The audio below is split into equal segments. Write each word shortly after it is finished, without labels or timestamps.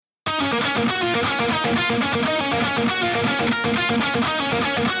This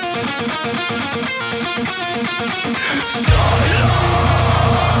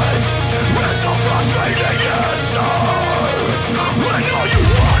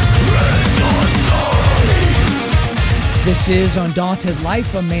is Undaunted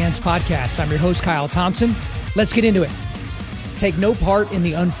Life, a Man's Podcast. I'm your host, Kyle Thompson. Let's get into it. Take no part in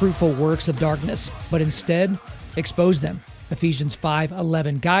the unfruitful works of darkness, but instead expose them. Ephesians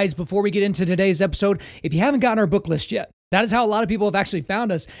 5:11. Guys, before we get into today's episode, if you haven't gotten our book list yet, that is how a lot of people have actually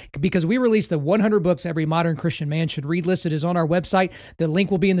found us, because we release the 100 books every modern Christian man should read list. It is on our website. The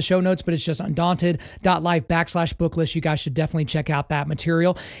link will be in the show notes, but it's just undaunted.life/book list. You guys should definitely check out that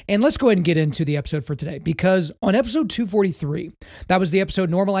material. And let's go ahead and get into the episode for today, because on episode 243, that was the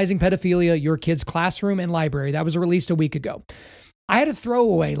episode Normalizing Pedophilia, Your Kid's Classroom and Library. That was released a week ago. I had a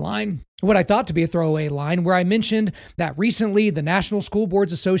throwaway line, what I thought to be a throwaway line, where I mentioned that recently the National School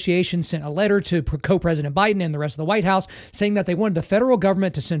Boards Association sent a letter to co-President Biden and the rest of the White House saying that they wanted the federal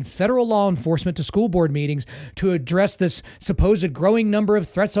government to send federal law enforcement to school board meetings to address this supposed growing number of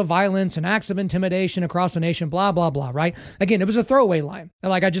threats of violence and acts of intimidation across the nation, blah, blah, blah, right? Again, it was a throwaway line.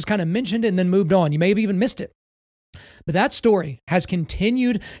 Like, I just kind of mentioned it and then moved on. You may have even missed it. But that story has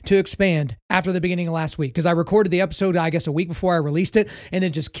continued to expand after the beginning of last week, because I recorded the episode, I guess, a week before I released it, and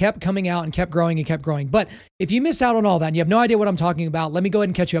it just kept coming out and kept growing and kept growing. But if you miss out on all that and you have no idea what I'm talking about, let me go ahead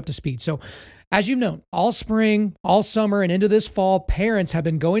and catch you up to speed. So as you've known, all spring, all summer, and into this fall, parents have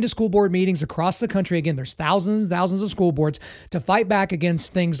been going to school board meetings across the country. Again, there's thousands and thousands of school boards to fight back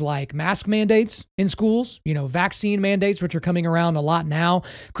against things like mask mandates in schools, vaccine mandates, which are coming around a lot now,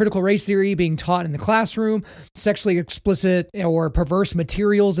 critical race theory being taught in the classroom, sexually explicit or perverse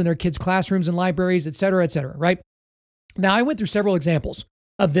materials in their kids' classrooms and libraries, et cetera, right? Now, I went through several examples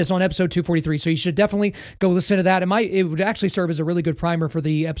of this on episode 243. So you should definitely go listen to that. It would actually serve as a really good primer for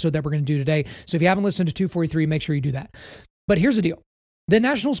the episode that we're going to do today. So if you haven't listened to 243, make sure you do that. But here's the deal. The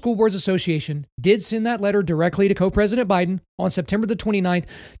National School Boards Association did send that letter directly to co-President Biden on September the 29th,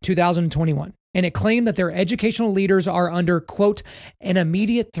 2021. And it claimed that their educational leaders are under, quote, an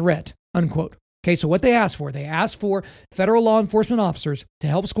immediate threat, unquote. Okay, so what they asked for federal law enforcement officers to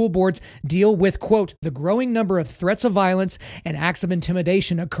help school boards deal with, quote, the growing number of threats of violence and acts of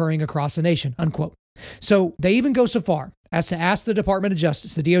intimidation occurring across the nation, unquote. So they even go so far as to ask the Department of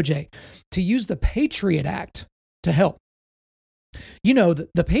Justice, the DOJ, to use the Patriot Act to help.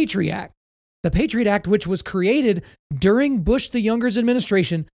 The Patriot Act, which was created during Bush the Younger's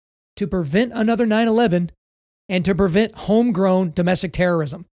administration to prevent another 9/11 and to prevent homegrown domestic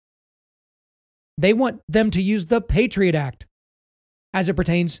terrorism. They want them to use the Patriot Act as it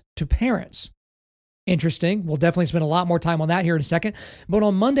pertains to parents. Interesting. We'll definitely spend a lot more time on that here in a second. But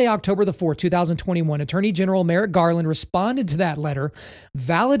on Monday, October the 4th, 2021, Attorney General Merrick Garland responded to that letter,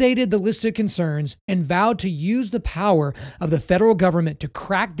 validated the listed concerns, and vowed to use the power of the federal government to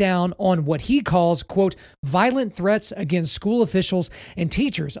crack down on what he calls, quote, violent threats against school officials and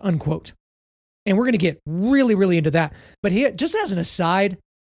teachers, unquote. And we're going to get really, really into that. But here, just as an aside,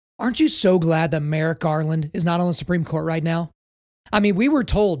 aren't you so glad that Merrick Garland is not on the Supreme Court right now? I mean, we were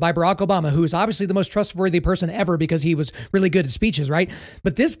told by Barack Obama, who is obviously the most trustworthy person ever because he was really good at speeches, right?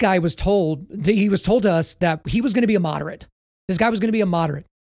 But this guy was told to us that he was going to be a moderate. This guy was going to be a moderate.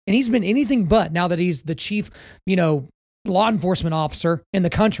 And he's been anything but now that he's the chief, law enforcement officer in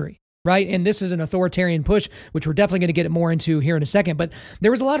the country. Right. And this is an authoritarian push, which we're definitely going to get more into here in a second. But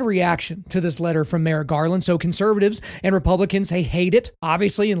there was a lot of reaction to this letter from Merrick Garland. So conservatives and Republicans, they hate it,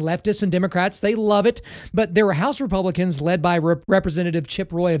 obviously, and leftists and Democrats, they love it. But there were House Republicans led by Representative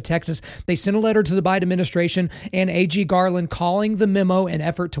Chip Roy of Texas. They sent a letter to the Biden administration and AG Garland calling the memo an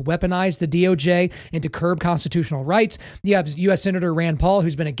effort to weaponize the DOJ and to curb constitutional rights. You have U.S. Senator Rand Paul,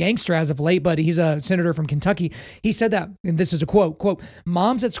 who's been a gangster as of late, but he's a senator from Kentucky. He said that, and this is a quote,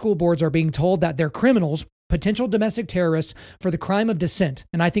 moms at school boards are being told that they're criminals, potential domestic terrorists for the crime of dissent.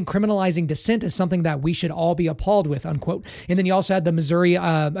 And I think criminalizing dissent is something that we should all be appalled with, unquote. And then you also had the Missouri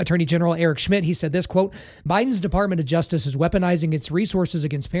Attorney General Eric Schmidt. He said this, quote, Biden's Department of Justice is weaponizing its resources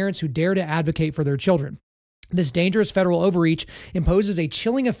against parents who dare to advocate for their children. This dangerous federal overreach imposes a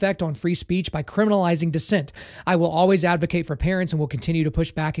chilling effect on free speech by criminalizing dissent. I will always advocate for parents and will continue to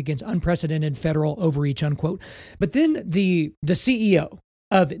push back against unprecedented federal overreach, unquote. But then the CEO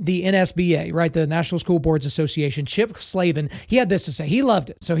of the NSBA, right, the National School Boards Association, Chip Slavin, he had this to say. He loved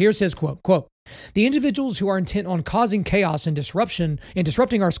it. So here's his quote, The individuals who are intent on causing chaos and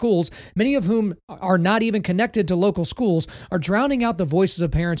disrupting our schools, many of whom are not even connected to local schools, are drowning out the voices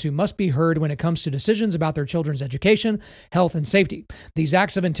of parents who must be heard when it comes to decisions about their children's education, health, and safety. These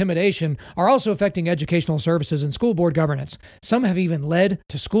acts of intimidation are also affecting educational services and school board governance. Some have even led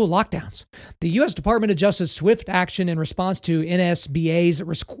to school lockdowns. The U.S. Department of Justice's swift action in response to NSBA's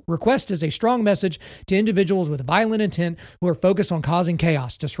request is a strong message to individuals with violent intent who are focused on causing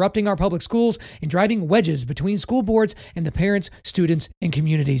chaos, disrupting our public schools, and driving wedges between school boards and the parents, students, and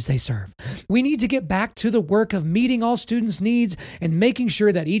communities they serve. We need to get back to the work of meeting all students' needs and making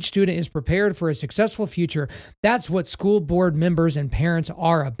sure that each student is prepared for a successful future. That's what school board members and parents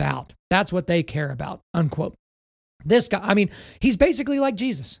are about. That's what they care about, unquote. This guy, he's basically like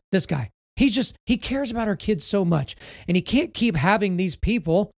Jesus, this guy. He cares about our kids so much, and he can't keep having these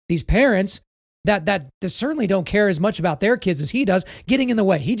people, these parents, that certainly don't care as much about their kids as he does, getting in the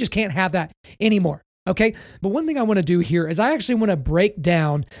way. He just can't have that anymore. Okay. But one thing I want to do here is I actually want to break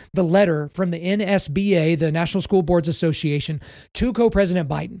down the letter from the NSBA, the National School Boards Association, to co-President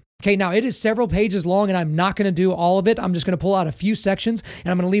Biden. Okay, now it is several pages long and I'm not going to do all of it. I'm just going to pull out a few sections and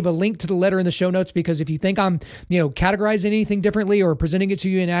I'm going to leave a link to the letter in the show notes, because if you think I'm, categorizing anything differently or presenting it to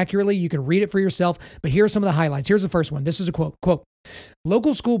you inaccurately, you can read it for yourself. But here are some of the highlights. Here's the first one. This is a quote.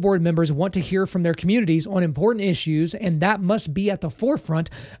 Local school board members want to hear from their communities on important issues, and that must be at the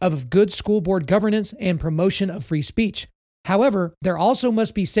forefront of good school board governance and promotion of free speech. However, there also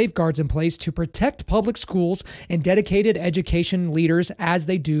must be safeguards in place to protect public schools and dedicated education leaders as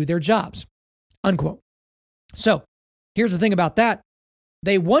they do their jobs, unquote. So here's the thing about that.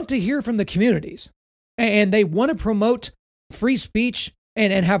 They want to hear from the communities, and they want to promote free speech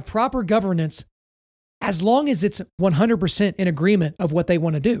and have proper governance as long as it's 100% in agreement of what they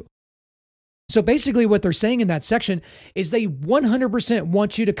want to do. So basically what they're saying in that section is they 100%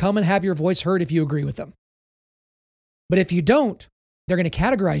 want you to come and have your voice heard if you agree with them. But if you don't, they're going to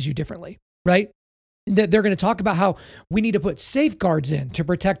categorize you differently, right? They're going to talk about how we need to put safeguards in to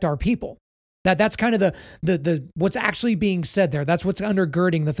protect our people. That's kind of the what's actually being said there. That's what's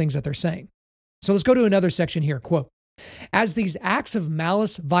undergirding the things that they're saying. So let's go to another section here. Quote, as these acts of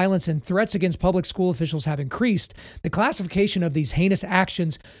malice, violence, and threats against public school officials have increased, the classification of these heinous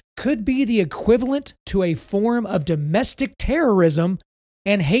actions could be the equivalent to a form of domestic terrorism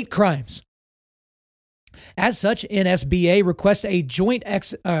and hate crimes. As such, NSBA requests a joint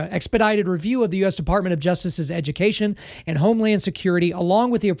expedited review of the U.S. Department of Justice's Education and Homeland Security,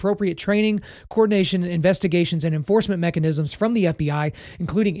 along with the appropriate training, coordination, investigations, and enforcement mechanisms from the FBI,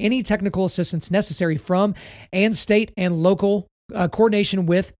 including any technical assistance necessary from and state and local coordination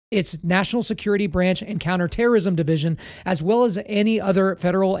with its National Security Branch and Counterterrorism Division, as well as any other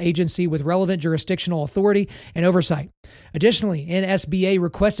federal agency with relevant jurisdictional authority and oversight. Additionally, NSBA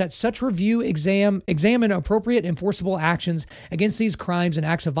requests that such review examine appropriate enforceable actions against these crimes and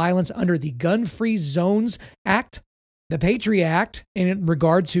acts of violence under the Gun-Free Zones Act, the Patriot Act in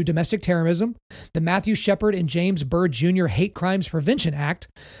regard to domestic terrorism, the Matthew Shepard and James Byrd Jr. Hate Crimes Prevention Act,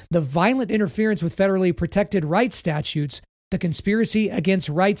 the Violent Interference with Federally Protected Rights statutes, the Conspiracy Against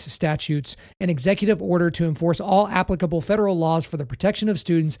Rights statutes, an executive order to enforce all applicable federal laws for the protection of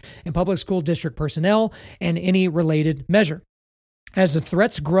students and public school district personnel, and any related measure. As the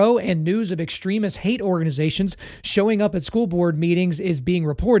threats grow and news of extremist hate organizations showing up at school board meetings is being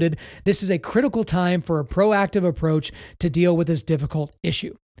reported, this is a critical time for a proactive approach to deal with this difficult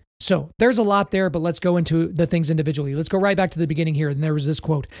issue. So there's a lot there, but let's go into the things individually. Let's go right back to the beginning here. And there was this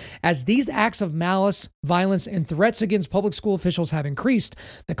quote, as these acts of malice, violence, and threats against public school officials have increased,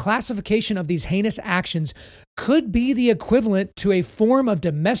 the classification of these heinous actions could be the equivalent to a form of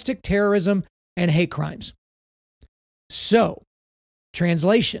domestic terrorism and hate crimes. So,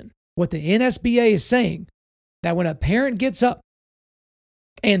 translation, what the NSBA is saying, that when a parent gets up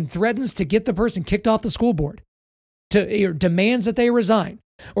and threatens to get the person kicked off the school board, or demands that they resign,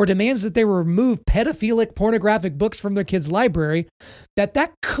 or demands that they remove pedophilic pornographic books from their kids' library,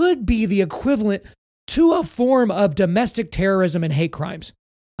 that could be the equivalent to a form of domestic terrorism and hate crimes.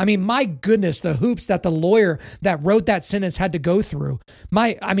 I mean, my goodness, the hoops that the lawyer that wrote that sentence had to go through.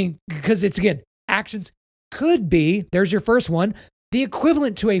 Because it's, again, actions could be, there's your first one, the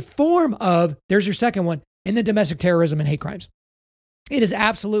equivalent to a form of, there's your second one, in the domestic terrorism and hate crimes. It is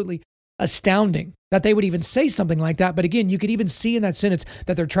absolutely astounding that they would even say something like that. But again, you could even see in that sentence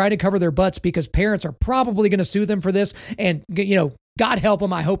that they're trying to cover their butts because parents are probably going to sue them for this. And, God help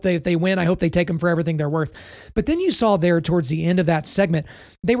them. I hope if they win, I hope they take them for everything they're worth. But then you saw there towards the end of that segment,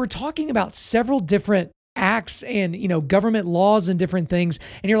 they were talking about several different acts and, government laws and different things.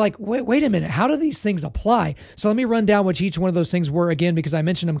 And you're like, wait a minute, how do these things apply? So let me run down what each one of those things were again, because I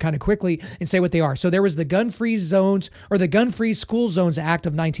mentioned them kind of quickly, and say what they are. So there was the Gun-Free Zones, or the Gun-Free School Zones Act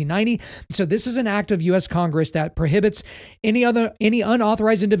of 1990. So this is an act of U.S. Congress that prohibits any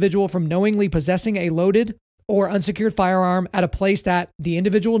unauthorized individual from knowingly possessing a loaded or unsecured firearm at a place that the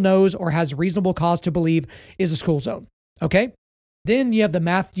individual knows or has reasonable cause to believe is a school zone. Okay? Then you have the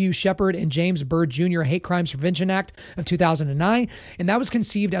Matthew Shepard and James Byrd Jr. Hate Crimes Prevention Act of 2009, and that was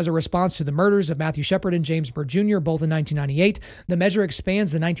conceived as a response to the murders of Matthew Shepard and James Byrd Jr., both in 1998. The measure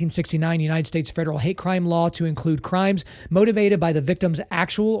expands the 1969 United States federal hate crime law to include crimes motivated by the victim's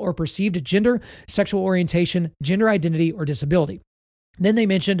actual or perceived gender, sexual orientation, gender identity, or disability. Then they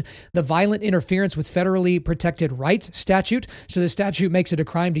mentioned the Violent Interference with Federally Protected Rights statute. So the statute makes it a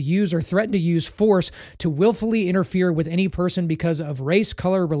crime to use or threaten to use force to willfully interfere with any person because of race,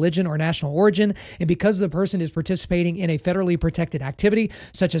 color, religion, or national origin, and because the person is participating in a federally protected activity,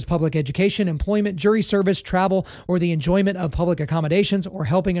 such as public education, employment, jury service, travel, or the enjoyment of public accommodations, or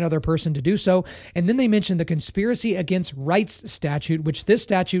helping another person to do so. And then they mentioned the Conspiracy Against Rights statute, which this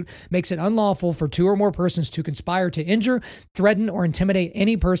statute makes it unlawful for two or more persons to conspire to injure, threaten, or intimidate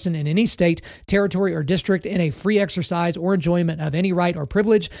any person in any state, territory, or district in a free exercise or enjoyment of any right or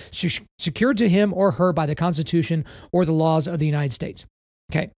privilege secured to him or her by the Constitution or the laws of the United States.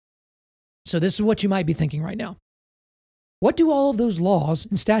 Okay, so this is what you might be thinking right now. What do all of those laws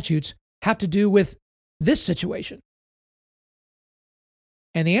and statutes have to do with this situation?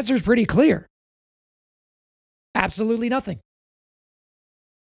 And the answer is pretty clear. Absolutely nothing.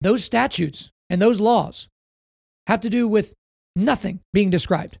 Those statutes and those laws have to do with nothing being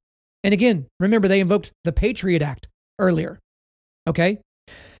described. And again, remember, they invoked the Patriot Act earlier. Okay?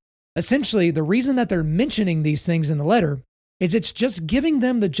 Essentially, the reason that they're mentioning these things in the letter is it's just giving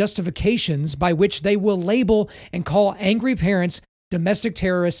them the justifications by which they will label and call angry parents domestic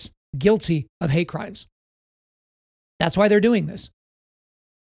terrorists guilty of hate crimes. That's why they're doing this.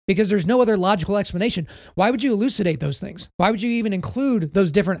 Because there's no other logical explanation. Why would you elucidate those things? Why would you even include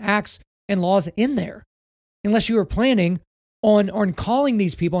those different acts and laws in there? Unless you were planning on calling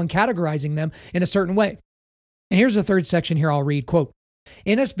these people and categorizing them in a certain way. And here's the third section here I'll read, quote,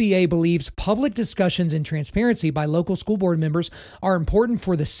 NSBA believes public discussions and transparency by local school board members are important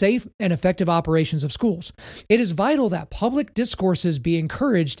for the safe and effective operations of schools. It is vital that public discourses be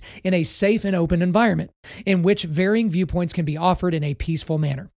encouraged in a safe and open environment in which varying viewpoints can be offered in a peaceful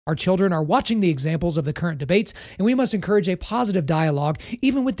manner. Our children are watching the examples of the current debates, and we must encourage a positive dialogue,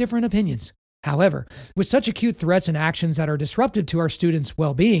 even with different opinions. However, with such acute threats and actions that are disruptive to our students'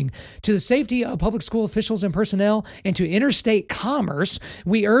 well-being, to the safety of public school officials and personnel, and to interstate commerce,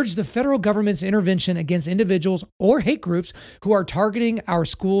 we urge the federal government's intervention against individuals or hate groups who are targeting our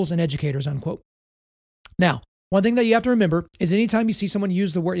schools and educators, unquote. Now, one thing that you have to remember is anytime you see someone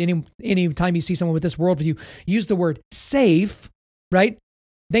use the word, anytime you see someone with this worldview use the word safe, right?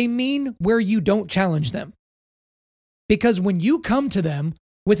 They mean where you don't challenge them. Because when you come to them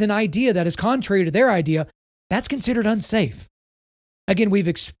with an idea that is contrary to their idea, that's considered unsafe. Again, we've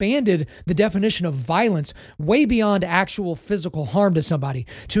expanded the definition of violence way beyond actual physical harm to somebody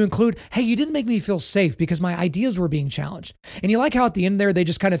to include, hey, you didn't make me feel safe because my ideas were being challenged. And you like how at the end there, they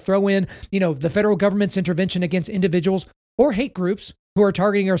just kind of throw in, the federal government's intervention against individuals or hate groups who are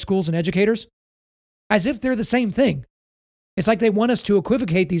targeting our schools and educators, as if they're the same thing. It's like they want us to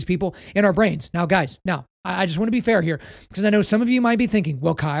equivocate these people in our brains. Now, guys, I just want to be fair here, because I know some of you might be thinking,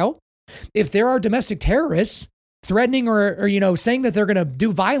 well, Kyle, if there are domestic terrorists threatening or saying that they're going to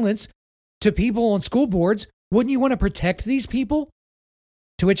do violence to people on school boards, wouldn't you want to protect these people?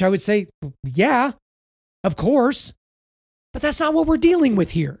 To which I would say, yeah, of course. But that's not what we're dealing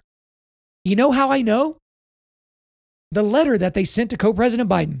with here. You know how I know? The letter that they sent to Co-President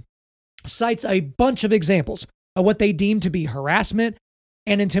Biden cites a bunch of examples of what they deem to be harassment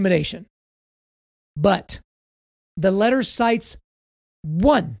and intimidation. But the letter cites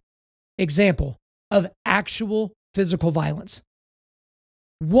one example of actual physical violence.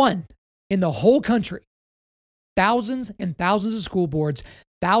 One in the whole country. Thousands and thousands of school boards,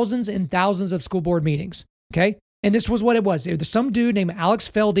 thousands and thousands of school board meetings. Okay? And this was what it was. It was some dude named Alex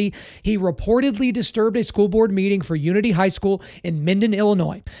Feldy. He reportedly disturbed a school board meeting for Unity High School in Minden,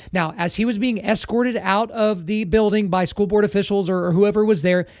 Illinois. Now, as he was being escorted out of the building by school board officials or whoever was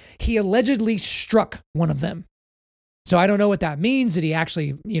there, he allegedly struck one of them. So I don't know what that means. Did he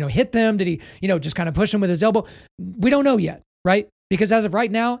actually, hit them? Did he, just kind of push them with his elbow? We don't know yet, right? Because as of right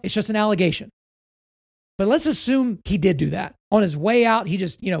now, it's just an allegation. But let's assume he did do that. On his way out, he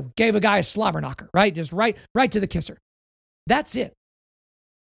just, gave a guy a slobber knocker, right? Just right to the kisser. That's it.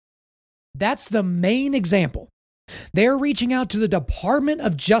 That's the main example. They're reaching out to the Department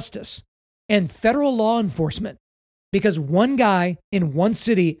of Justice and federal law enforcement because one guy in one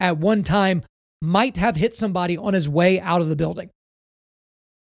city at one time might have hit somebody on his way out of the building.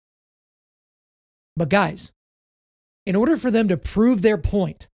 But guys, in order for them to prove their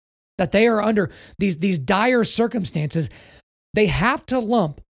point that they are under these dire circumstances, they have to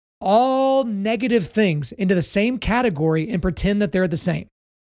lump all negative things into the same category and pretend that they're the same.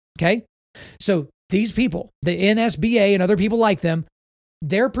 Okay? So these people, the NSBA and other people like them,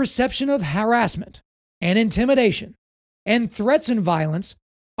 their perception of harassment and intimidation and threats and violence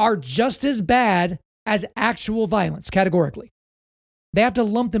are just as bad as actual violence categorically. They have to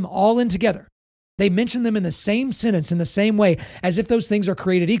lump them all in together. They mention them in the same sentence in the same way as if those things are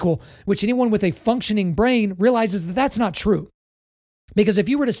created equal, which anyone with a functioning brain realizes that that's not true. Because if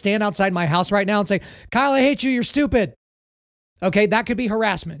you were to stand outside my house right now and say, Kyle, I hate you, you're stupid. Okay, that could be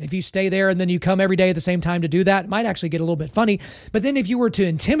harassment. If you stay there and then you come every day at the same time to do that, it might actually get a little bit funny. But then if you were to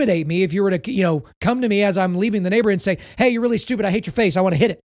intimidate me, if you were to, come to me as I'm leaving the neighborhood and say, hey, you're really stupid, I hate your face, I want to hit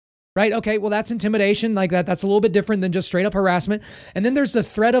it. Right? Okay, well, that's intimidation like that. That's a little bit different than just straight up harassment. And then there's the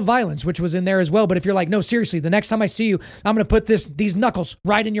threat of violence, which was in there as well. But if you're like, no, seriously, the next time I see you, I'm going to put these knuckles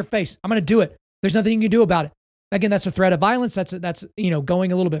right in your face. I'm going to do it. There's nothing you can do about it. Again, that's a threat of violence. That's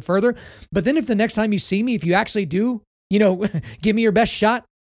going a little bit further. But then if the next time you see me, if you actually do, give me your best shot,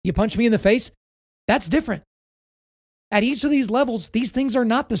 you punch me in the face, that's different. At each of these levels, these things are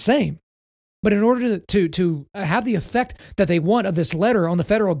not the same. But in order to have the effect that they want of this letter on the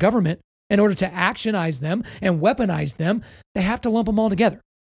federal government, in order to actionize them and weaponize them, they have to lump them all together.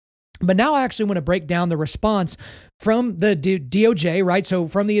 But now I actually want to break down the response from the DOJ, right? So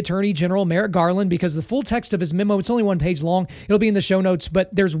from the Attorney General, Merrick Garland, because the full text of his memo, it's only one page long. It'll be in the show notes,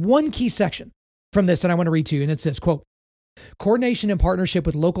 but there's one key section from this that I want to read to you. And it says, quote, coordination and partnership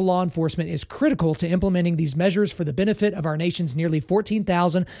with local law enforcement is critical to implementing these measures for the benefit of our nation's nearly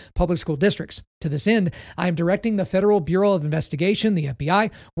 14,000 public school districts. To this end, I am directing the Federal Bureau of Investigation, the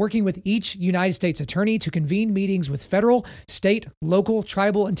FBI, working with each United States attorney to convene meetings with federal, state, local,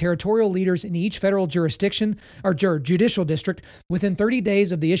 tribal, and territorial leaders in each federal jurisdiction or judicial district within 30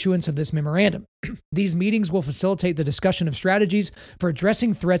 days of the issuance of this memorandum. These meetings will facilitate the discussion of strategies for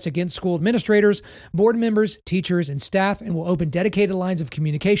addressing threats against school administrators, board members, teachers, and staff, and will open dedicated lines of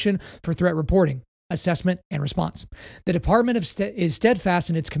communication for threat reporting, assessment, and response. The Department is steadfast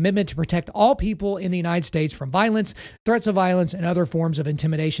in its commitment to protect all people in the United States from violence, threats of violence, and other forms of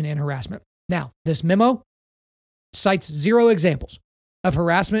intimidation and harassment. Now, this memo cites 0 examples of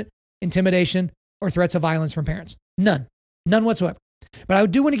harassment, intimidation, or threats of violence from parents. None whatsoever. But I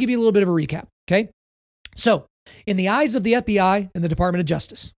do want to give you a little bit of a recap, okay? So, in the eyes of the FBI and the Department of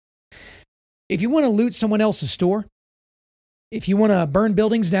Justice, if you want to loot someone else's store, if you want to burn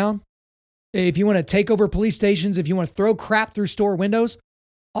buildings down, if you want to take over police stations, if you want to throw crap through store windows,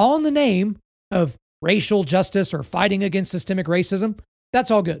 all in the name of racial justice or fighting against systemic racism,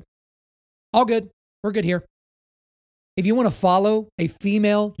 that's all good. All good. We're good here. If you want to follow a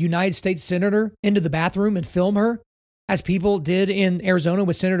female United States senator into the bathroom and film her, as people did in Arizona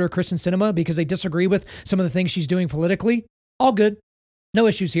with Senator Kyrsten Sinema because they disagree with some of the things she's doing politically, all good. No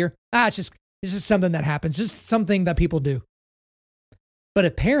issues here. It's just something that happens. Just something that people do. But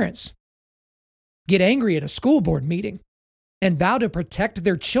if parents get angry at a school board meeting and vow to protect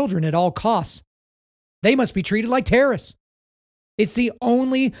their children at all costs, they must be treated like terrorists. It's the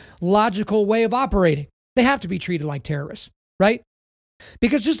only logical way of operating. They have to be treated like terrorists, right?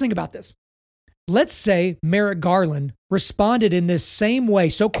 Because just think about this. Let's say Merrick Garland responded in this same way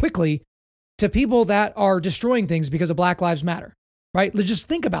so quickly to people that are destroying things because of Black Lives Matter. Right? Let's just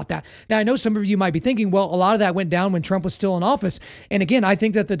think about that. Now, I know some of you might be thinking, well, a lot of that went down when Trump was still in office. And again, I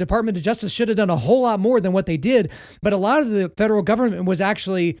think that the Department of Justice should have done a whole lot more than what they did. But a lot of the federal government was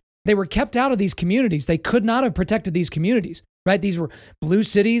actually, they were kept out of these communities. They could not have protected these communities, right? These were blue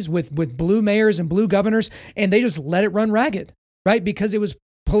cities with blue mayors and blue governors, and they just let it run ragged, right? Because it was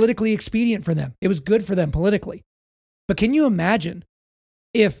politically expedient for them. It was good for them politically. But can you imagine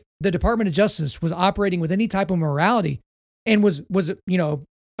if the Department of Justice was operating with any type of morality and was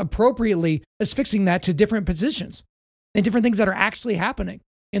appropriately asphyxiating that to different positions and different things that are actually happening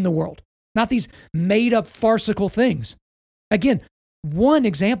in the world, not these made up farcical things. Again, one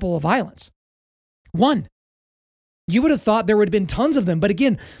example of violence. One. You would have thought there would have been tons of them. But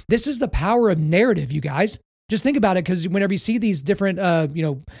again, this is the power of narrative, you guys. Just think about it, because whenever you see these different,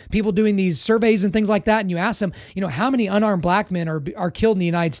 people doing these surveys and things like that, and you ask them, how many unarmed black men are killed in the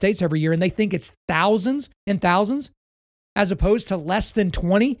United States every year, and they think it's thousands and thousands, as opposed to less than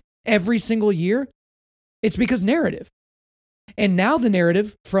 20 every single year, it's because narrative. And now the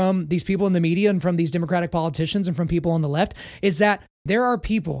narrative from these people in the media and from these Democratic politicians and from people on the left is that there are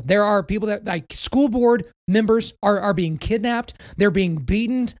people that, like, school board members are being kidnapped. They're being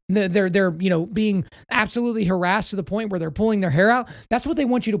beaten. They're being absolutely harassed to the point where they're pulling their hair out. That's what they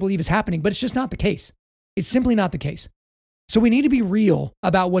want you to believe is happening, but it's just not the case. It's simply not the case. So we need to be real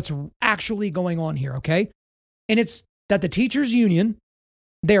about what's actually going on here, okay? And it's that the teachers union,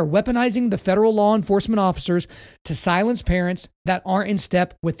 they are weaponizing the federal law enforcement officers to silence parents that aren't in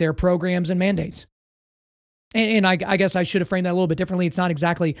step with their programs and mandates. And I guess I should have framed that a little bit differently. It's not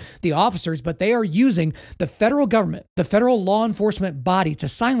exactly the officers, but they are using the federal government, the federal law enforcement body, to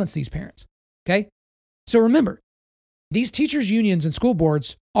silence these parents. Okay? So remember, these teachers unions and school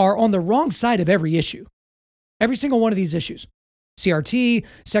boards are on the wrong side of every issue. Every single one of these issues. CRT,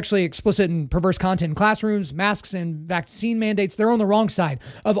 sexually explicit and perverse content in classrooms, masks and vaccine mandates, they're on the wrong side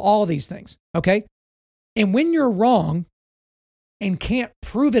of all these things, okay? And when you're wrong and can't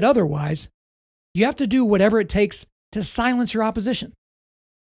prove it otherwise, you have to do whatever it takes to silence your opposition.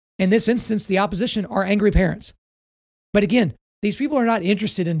 In this instance, the opposition are angry parents. But again, these people are not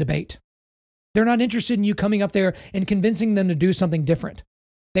interested in debate. They're not interested in you coming up there and convincing them to do something different.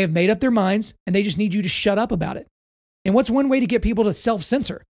 They have made up their minds and they just need you to shut up about it. And what's one way to get people to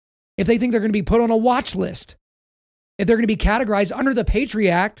self-censor? If they think they're going to be put on a watch list, if they're going to be categorized under the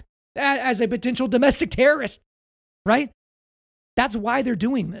Patriot Act as a potential domestic terrorist, right? That's why they're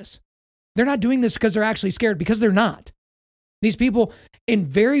doing this. They're not doing this because they're actually scared, because they're not. These people, in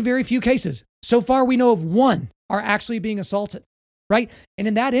very, very few cases, so far we know of one, are actually being assaulted, right? And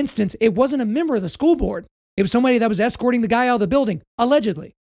in that instance, it wasn't a member of the school board. It was somebody that was escorting the guy out of the building,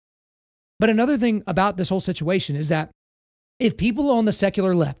 allegedly. But another thing about this whole situation is that if people on the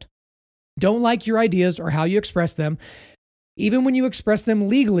secular left don't like your ideas or how you express them, even when you express them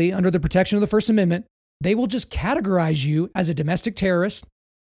legally under the protection of the First Amendment, they will just categorize you as a domestic terrorist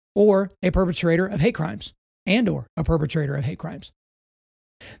or a perpetrator of hate crimes or a perpetrator of hate crimes.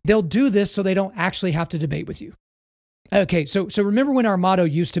 They'll do this so they don't actually have to debate with you. Okay, so remember when our motto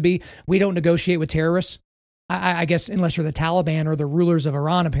used to be, we don't negotiate with terrorists? I guess unless you're the Taliban or the rulers of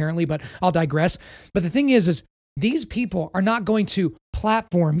Iran, apparently, but I'll digress. But the thing is these people are not going to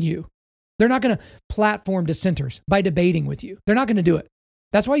platform you. They're not going to platform dissenters by debating with you. They're not going to do it.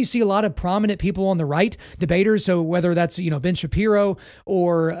 That's why you see a lot of prominent people on the right, debaters. So whether that's, Ben Shapiro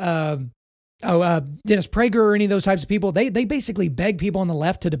or Dennis Prager or any of those types of people, they basically beg people on the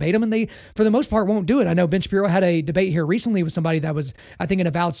left to debate them, and they, for the most part, won't do it. I know Ben Shapiro had a debate here recently with somebody that was, I think, an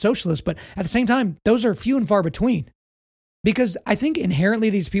avowed socialist, but at the same time, those are few and far between. Because I think inherently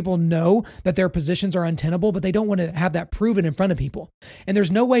these people know that their positions are untenable, but they don't want to have that proven in front of people. And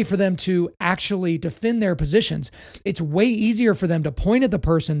there's no way for them to actually defend their positions. It's way easier for them to point at the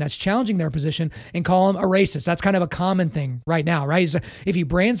person that's challenging their position and call them a racist. That's kind of a common thing right now, right? If you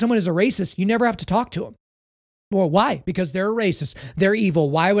brand someone as a racist, you never have to talk to them. Well, why? Because they're a racist. They're evil.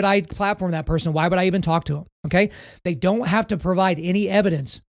 Why would I platform that person? Why would I even talk to them? Okay? They don't have to provide any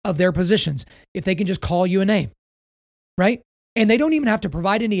evidence of their positions if they can just call you a name. Right? And they don't even have to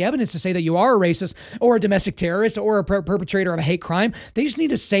provide any evidence to say that you are a racist or a domestic terrorist or a perpetrator of a hate crime. They just need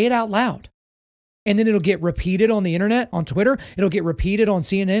to say it out loud. And then it'll get repeated on the internet, on Twitter. It'll get repeated on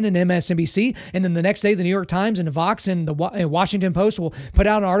CNN and MSNBC. And then the next day, the New York Times and Vox and the Washington Post will put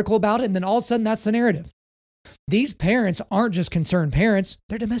out an article about it. And then all of a sudden, that's the narrative. These parents aren't just concerned parents.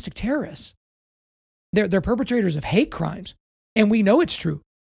 They're domestic terrorists. They're perpetrators of hate crimes. And we know it's true.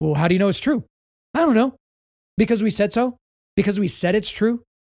 Well, how do you know it's true? I don't know. Because we said so? Because we said it's true?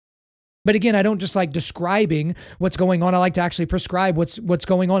 But again, I don't just like describing what's going on. I like to actually prescribe what's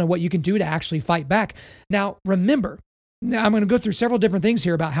going on and what you can do to actually fight back. Now, remember, I'm going to go through several different things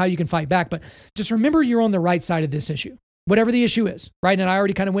here about how you can fight back, but just remember you're on the right side of this issue, whatever the issue is, right? And I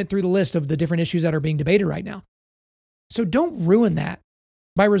already kind of went through the list of the different issues that are being debated right now. So don't ruin that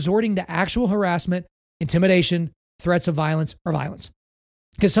by resorting to actual harassment, intimidation, threats of violence, or violence.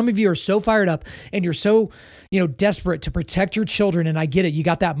 Because some of you are so fired up and you're so, desperate to protect your children. And I get it. You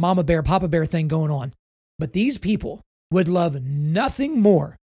got that mama bear, papa bear thing going on. But these people would love nothing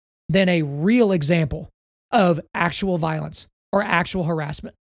more than a real example of actual violence or actual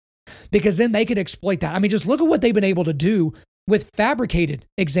harassment. Because then they could exploit that. I mean, just look at what they've been able to do with fabricated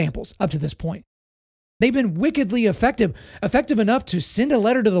examples up to this point. They've been wickedly effective enough to send a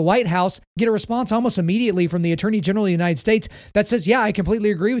letter to the White House, get a response almost immediately from the Attorney General of the United States that says, yeah, I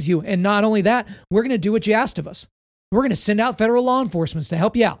completely agree with you. And not only that, we're going to do what you asked of us. We're going to send out federal law enforcement to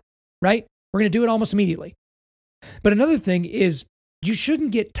help you out, right? We're going to do it almost immediately. But another thing is you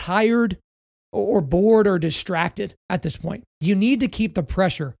shouldn't get tired or bored or distracted at this point. You need to keep the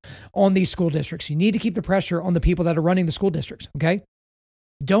pressure on these school districts. You need to keep the pressure on the people that are running the school districts, okay?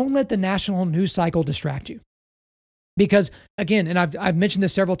 Don't let the national news cycle distract you. Because again, and I've mentioned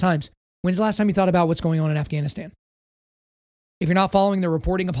this several times, when's the last time you thought about what's going on in Afghanistan? If you're not following the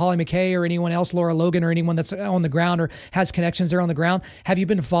reporting of Holly McKay or anyone else, Laura Logan, or anyone that's on the ground or has connections there on the ground, have you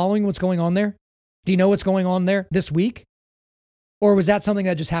been following what's going on there? Do you know what's going on there this week? Or was that something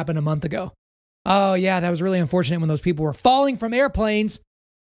that just happened a month ago? Oh, yeah, that was really unfortunate when those people were falling from airplanes.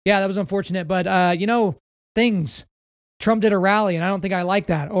 Yeah, that was unfortunate. But, things. Trump did a rally, and I don't think I like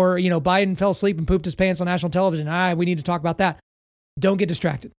that. Or, Biden fell asleep and pooped his pants on national television. We need to talk about that. Don't get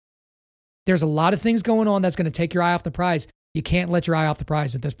distracted. There's a lot of things going on that's going to take your eye off the prize. You can't let your eye off the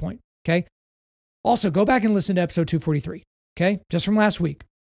prize at this point, okay? Also, go back and listen to episode 243, okay? Just from last week.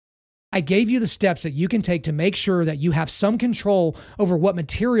 I gave you the steps that you can take to make sure that you have some control over what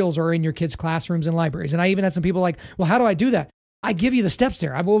materials are in your kids' classrooms and libraries. And I even had some people like, well, how do I do that? I give you the steps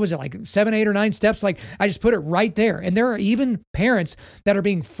there. What was it, like 7, 8, or 9 steps? Like, I just put it right there. And there are even parents that are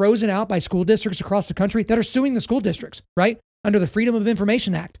being frozen out by school districts across the country that are suing the school districts, right? Under the Freedom of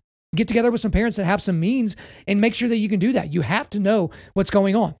Information Act. Get together with some parents that have some means and make sure that you can do that. You have to know what's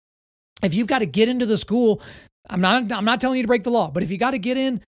going on. If you've got to get into the school, I'm not telling you to break the law, but if you got to get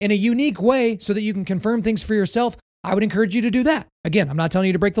in a unique way so that you can confirm things for yourself, I would encourage you to do that. Again, I'm not telling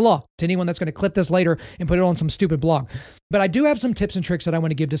you to break the law to anyone that's going to clip this later and put it on some stupid blog. But I do have some tips and tricks that I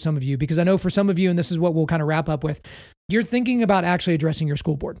want to give to some of you, because I know for some of you, and this is what we'll kind of wrap up with, you're thinking about actually addressing your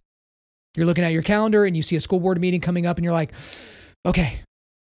school board. You're looking at your calendar and you see a school board meeting coming up and you're like, okay,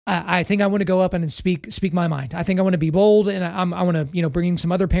 I think I want to go up and speak my mind. I think I want to be bold, and I want to, bring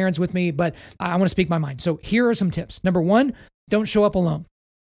some other parents with me, but I want to speak my mind. So here are some tips. Number 1, don't show up alone.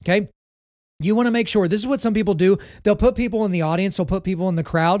 Okay. You want to make sure, this is what some people do. They'll put people in the audience. They'll put people in the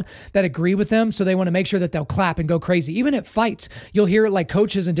crowd that agree with them. So they want to make sure that they'll clap and go crazy. Even at fights, you'll hear like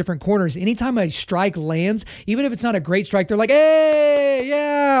coaches in different corners. Anytime a strike lands, even if it's not a great strike, they're like, hey,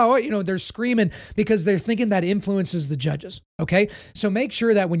 yeah. Or, they're screaming because they're thinking that influences the judges. Okay. So make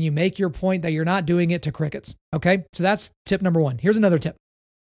sure that when you make your point that you're not doing it to crickets. Okay. So that's tip number 1. Here's another tip.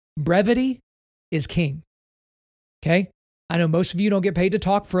 Brevity is king. Okay. I know most of you don't get paid to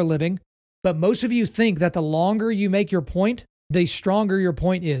talk for a living, but most of you think that the longer you make your point, the stronger your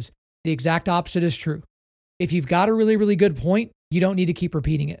point is. The exact opposite is true. If you've got a really, really good point, you don't need to keep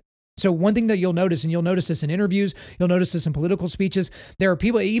repeating it. So one thing that you'll notice, and you'll notice this in interviews, you'll notice this in political speeches, there are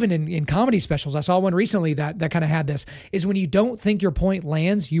people, even in comedy specials, I saw one recently that kind of had this, is when you don't think your point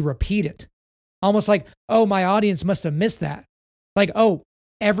lands, you repeat it. Almost like, oh, my audience must have missed that. Like, oh,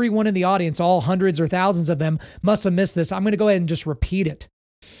 everyone in the audience, all hundreds or thousands of them, must have missed this. I'm going to go ahead and just repeat it.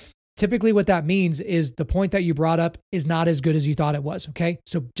 Typically what that means is the point that you brought up is not as good as you thought it was, okay?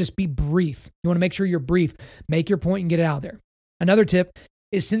 So just be brief. You want to make sure you're brief. Make your point and get it out there. Another tip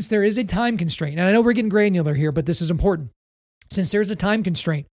is, since there is a time constraint, and I know we're getting granular here, but this is important. Since there's a time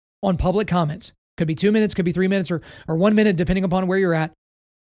constraint on public comments, could be 2 minutes, could be 3 minutes, or 1 minute, depending upon where you're at,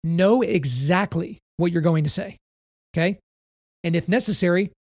 know exactly what you're going to say, okay? And if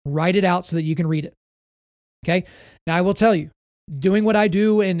necessary, write it out so that you can read it, okay? Now, I will tell you, doing what I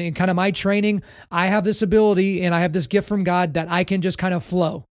do and kind of my training, I have this ability and I have this gift from God that I can just kind of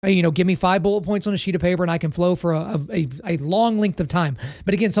flow. Give me 5 bullet points on a sheet of paper and I can flow for a long length of time.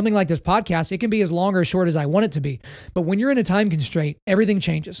 But again, something like this podcast, it can be as long or as short as I want it to be. But when you're in a time constraint, everything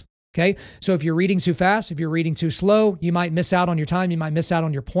changes. Okay. So if you're reading too fast, if you're reading too slow, you might miss out on your time. You might miss out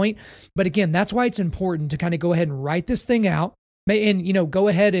on your point. But again, that's why it's important to kind of go ahead and write this thing out. And, go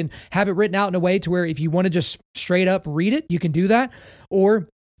ahead and have it written out in a way to where if you want to just straight up read it, you can do that. Or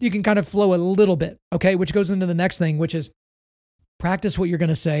you can kind of flow a little bit, okay? Which goes into the next thing, which is practice what you're going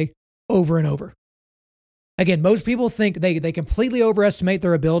to say over and over. Again, most people think they completely overestimate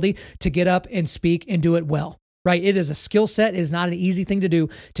their ability to get up and speak and do it well, right? It is a skill set. It is not an easy thing to do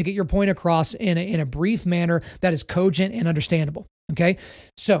to get your point across in a brief manner that is cogent and understandable, okay?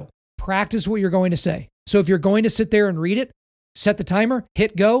 So practice what you're going to say. So if you're going to sit there and read it, set the timer,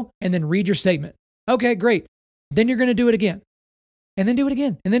 hit go, and then read your statement. Okay, great. Then you're going to do it again. And then do it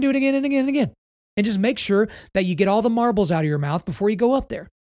again. And then do it again and again and again. And just make sure that you get all the marbles out of your mouth before you go up there.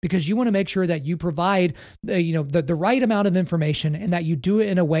 Because you want to make sure that you provide the right amount of information and that you do it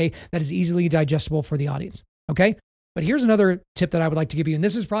in a way that is easily digestible for the audience. Okay? But here's another tip that I would like to give you. And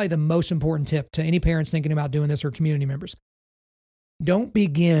this is probably the most important tip to any parents thinking about doing this or community members. Don't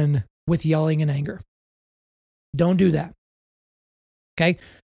begin with yelling and anger. Don't do that. Okay.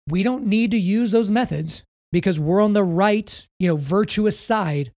 We don't need to use those methods because we're on the right, virtuous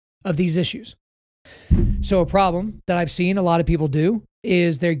side of these issues. So a problem that I've seen a lot of people do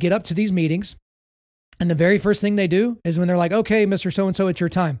is they get up to these meetings, and the very first thing they do is when they're like, okay, Mr. So-and-so, it's your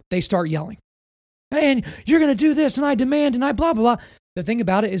time. They start yelling. And you're going to do this, and I demand, and I blah, blah, blah. The thing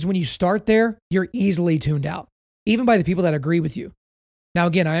about it is when you start there, you're easily tuned out, even by the people that agree with you. Now,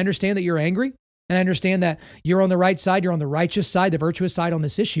 again, I understand that you're angry, and I understand that you're on the right side, you're on the righteous side, the virtuous side on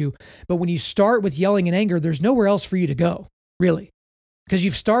this issue. But when you start with yelling and anger, there's nowhere else for you to go, really, because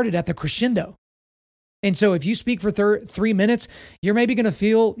you've started at the crescendo. And so if you speak for 3 minutes, you're maybe going to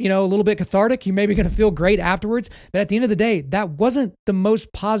feel, a little bit cathartic. You're maybe going to feel great afterwards. But at the end of the day, that wasn't the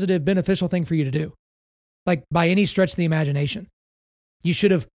most positive, beneficial thing for you to do, like by any stretch of the imagination. You should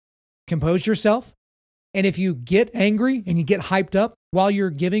have composed yourself. And if you get angry and you get hyped up while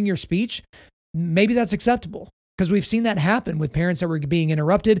you're giving your speech, maybe that's acceptable, because we've seen that happen with parents that were being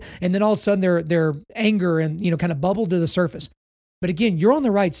interrupted. And then all of a sudden their anger and, kind of bubbled to the surface. But again, you're on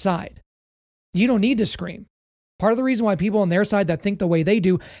the right side. You don't need to scream. Part of the reason why people on their side that think the way they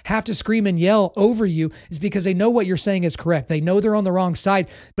do have to scream and yell over you is because they know what you're saying is correct. They know they're on the wrong side.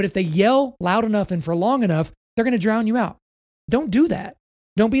 But if they yell loud enough and for long enough, they're going to drown you out. Don't do that.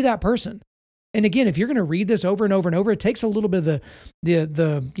 Don't be that person. And again, if you're going to read this over and over and over, it takes a little bit of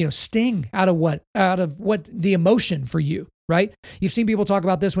the sting out of what the emotion for you, right? You've seen people talk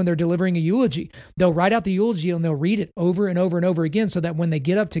about this when they're delivering a eulogy. They'll write out the eulogy and they'll read it over and over and over again so that when they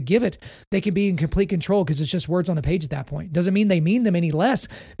get up to give it, they can be in complete control, because it's just words on a page at that point. Doesn't mean they mean them any less,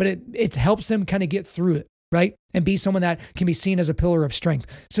 but it helps them kind of get through it, right? And be someone that can be seen as a pillar of strength.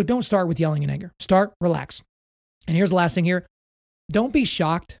 So don't start with yelling and anger. Start, relax. And here's the last thing here. Don't be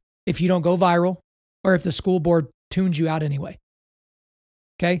shocked if you don't go viral or if the school board tunes you out anyway.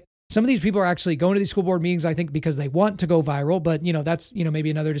 Okay? Some of these people are actually going to these school board meetings, I think, because they want to go viral, but that's, maybe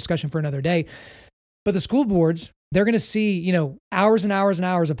another discussion for another day. But the school boards, they're going to see, hours and hours and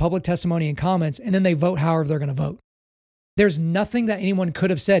hours of public testimony and comments, and then they vote however they're going to vote. There's nothing that anyone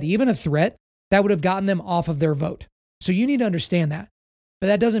could have said, even a threat, that would have gotten them off of their vote. So you need to understand that. But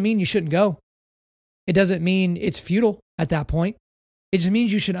that doesn't mean you shouldn't go. It doesn't mean it's futile at that point. It just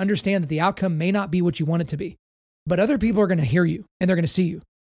means you should understand that the outcome may not be what you want it to be. But other people are going to hear you and they're going to see you,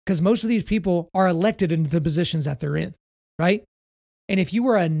 because most of these people are elected into the positions that they're in, right? And if you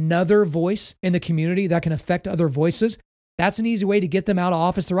are another voice in the community that can affect other voices, that's an easy way to get them out of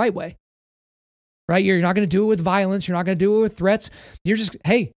office the right way, right? You're not going to do it with violence. You're not going to do it with threats. You're just,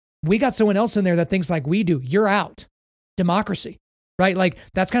 hey, we got someone else in there that thinks like we do. You're out. Democracy. Right? Like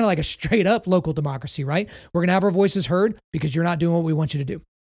that's kind of like a straight up local democracy, right? We're going to have our voices heard because you're not doing what we want you to do.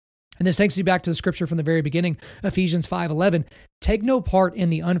 And this takes me back to the scripture from the very beginning, Ephesians 5:11. Take no part in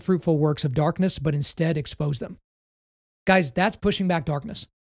the unfruitful works of darkness, but instead expose them. Guys, that's pushing back darkness.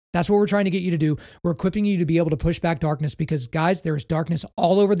 That's what we're trying to get you to do. We're equipping you to be able to push back darkness, because guys, there's darkness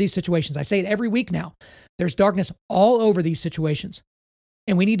all over these situations. I say it every week now. There's darkness all over these situations,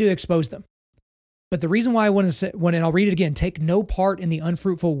 and we need to expose them. But the reason why I want to say, and I'll read it again, take no part in the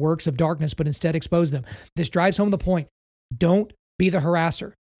unfruitful works of darkness, but instead expose them. This drives home the point. Don't be the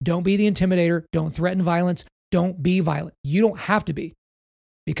harasser. Don't be the intimidator. Don't threaten violence. Don't be violent. You don't have to be,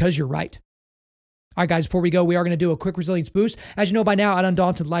 because you're right. All right, guys, before we go, we are going to do a quick resilience boost. As you know by now, at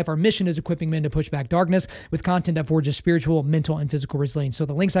Undaunted Life, our mission is equipping men to push back darkness with content that forges spiritual, mental, and physical resilience. So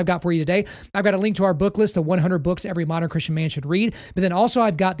the links I've got for you today, I've got a link to our book list, the 100 books every modern Christian man should read. But then also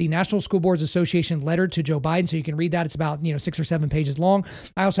I've got the National School Boards Association letter to Joe Biden, so you can read that. It's about 6 or 7 pages long.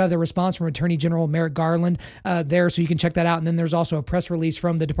 I also have the response from Attorney General Merrick Garland there, so you can check that out. And then there's also a press release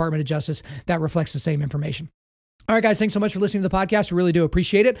from the Department of Justice that reflects the same information. All right, guys, thanks so much for listening to the podcast. We really do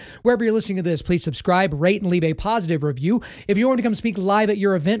appreciate it. Wherever you're listening to this, please subscribe, rate, and leave a positive review. If you want to come speak live at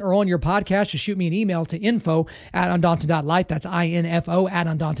your event or on your podcast, just shoot me an email to info@undaunted.life. That's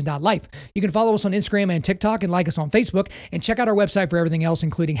info@undaunted.life. You can follow us on Instagram and TikTok, and like us on Facebook, and check out our website for everything else,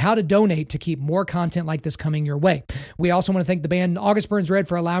 including how to donate to keep more content like this coming your way. We also want to thank the band August Burns Red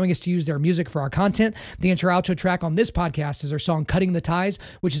for allowing us to use their music for our content. The intro-outro track on this podcast is their song Cutting the Ties,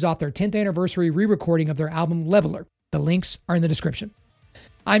 which is off their 10th anniversary re-recording of their album Leveler. The links are in the description.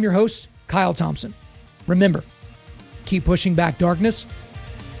 I'm your host, Kyle Thompson. Remember, keep pushing back darkness,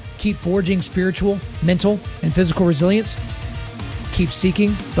 keep forging spiritual, mental, and physical resilience, keep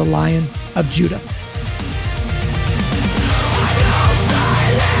seeking the Lion of Judah.